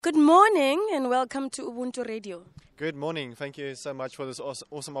Good morning and welcome to Ubuntu Radio. Good morning. Thank you so much for this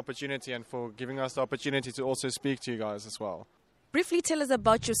awesome opportunity and for giving us the opportunity to also speak to you guys as well. Briefly tell us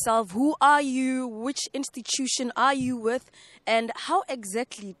about yourself. Who are you? Which institution are you with? And how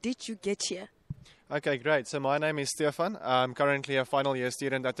exactly did you get here? Okay, great. So my name is Stephan. I'm currently a final year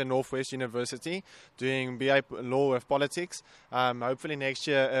student at the Northwest University doing BA Law with Politics. Hopefully next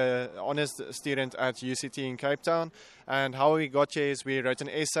year, honours student at UCT in Cape Town. And how we got here is we wrote an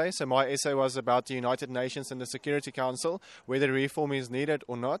essay. So my essay was about the United Nations and the Security Council, whether reform is needed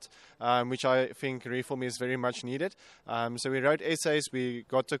or not, which I think reform is very much needed. So we wrote essays, we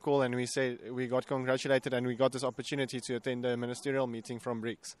got a call and we got congratulated and we got this opportunity to attend a ministerial meeting from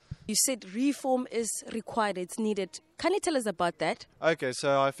BRICSza. You said reform is required, it's needed. Can you tell us about that? Okay,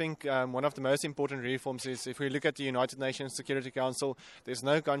 so I think one of the most important reforms is if we look at the United Nations Security Council, there's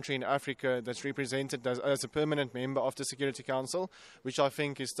no country in Africa that's represented as a permanent member of the Security Council, which I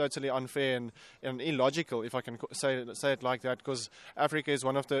think is totally unfair and illogical, if I can say it like that, because Africa is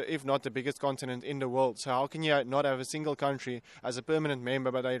one of the, if not the biggest continent in the world. So how can you not have a single country as a permanent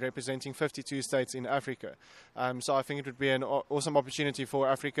member, but they're representing 52 states in Africa? So I think it would be an awesome opportunity for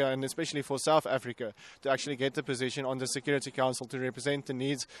Africa, and especially for South Africa, to actually get the position on the Security Council to represent the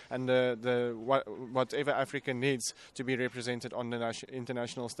needs and whatever Africa needs to be represented on the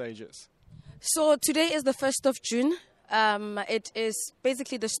international stages. So today is the 1st of June. It is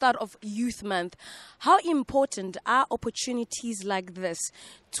basically the start of Youth Month. How important are opportunities like this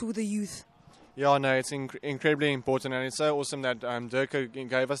to the youth? Yeah, no, it's incredibly important, and it's so awesome that Gerber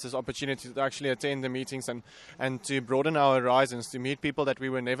gave us this opportunity to actually attend the meetings and to broaden our horizons, to meet people that we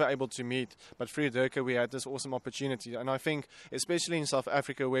were never able to meet. But through Gerber, we had this awesome opportunity. And I think, especially in South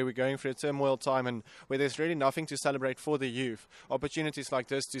Africa, where we're going through a turmoil time and where there's really nothing to celebrate for the youth, opportunities like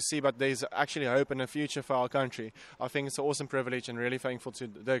this to see, but there's actually hope and a future for our country. I think it's an awesome privilege and really thankful to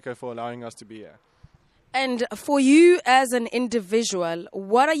Gerber for allowing us to be here. And for you as an individual,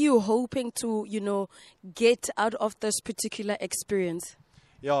 what are you hoping to, get out of this particular experience?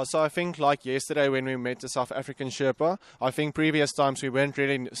 Yeah, so I think like yesterday when we met the South African Sherpa, I think previous times we weren't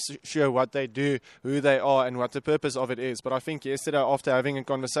really sure what they do, who they are and what the purpose of it is. But I think yesterday after having a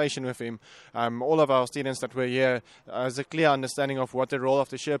conversation with him, all of our students that were here has a clear understanding of what the role of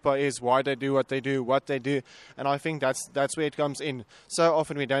the Sherpa is, why they do what they do, and I think that's where it comes in. So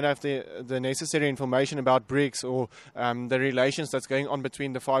often we don't have the necessary information about BRICSza or the relations that's going on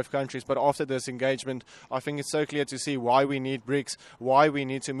between the 5 countries. But after this engagement, I think it's so clear to see why we need BRICSza, why we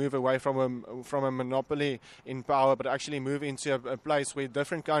need to move away from a monopoly in power, but actually move into a place where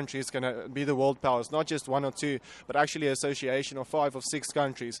different countries can be the world powers, not just 1 or 2, but actually an association of 5 or 6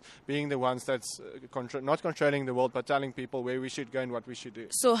 countries being the ones that's not controlling the world, but telling people where we should go and what we should do.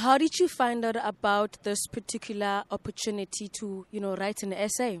 So how did you find out about this particular opportunity to, write an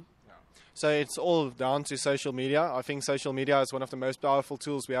essay? So it's all down to social media. I think social media is one of the most powerful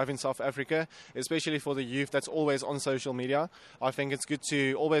tools we have in South Africa, especially for the youth that's always on social media. I think it's good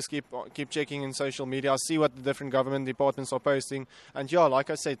to always keep checking in social media, see what the different government departments are posting. And yeah, like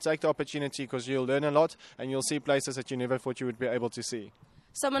I said, take the opportunity because you'll learn a lot and you'll see places that you never thought you would be able to see.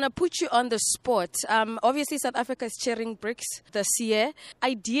 So I'm going to put you on the spot. Obviously, South Africa is chairing BRICSza this year.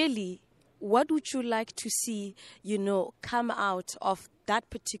 Ideally, what would you like to see, come out of that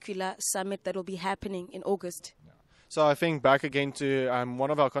particular summit that will be happening in August? So I think back again to one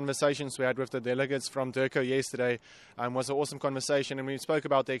of our conversations we had with the delegates from Gerber yesterday was an awesome conversation, and we spoke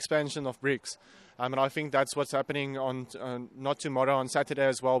about the expansion of BRICSza. And I think that's what's happening on not tomorrow, on Saturday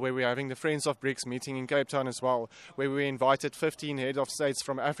as well, where we're having the Friends of BRICSza meeting in Cape Town as well, where we invited 15 head of states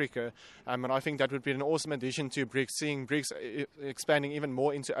from Africa. And I think that would be an awesome addition to BRICSza, seeing BRICSza expanding even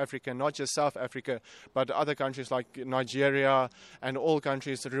more into Africa, not just South Africa, but other countries like Nigeria and all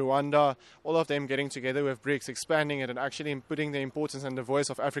countries, Rwanda, all of them getting together with BRICSza, expanding it and actually putting the importance and the voice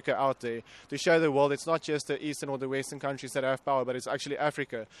of Africa out there to show the world it's not just the Eastern or the Western countries that have power, but it's actually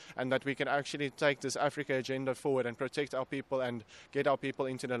Africa, and that we can actually take this Africa agenda forward and protect our people and get our people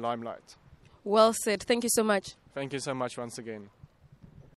into the limelight. Well said. Thank you so much. Thank you so much once again.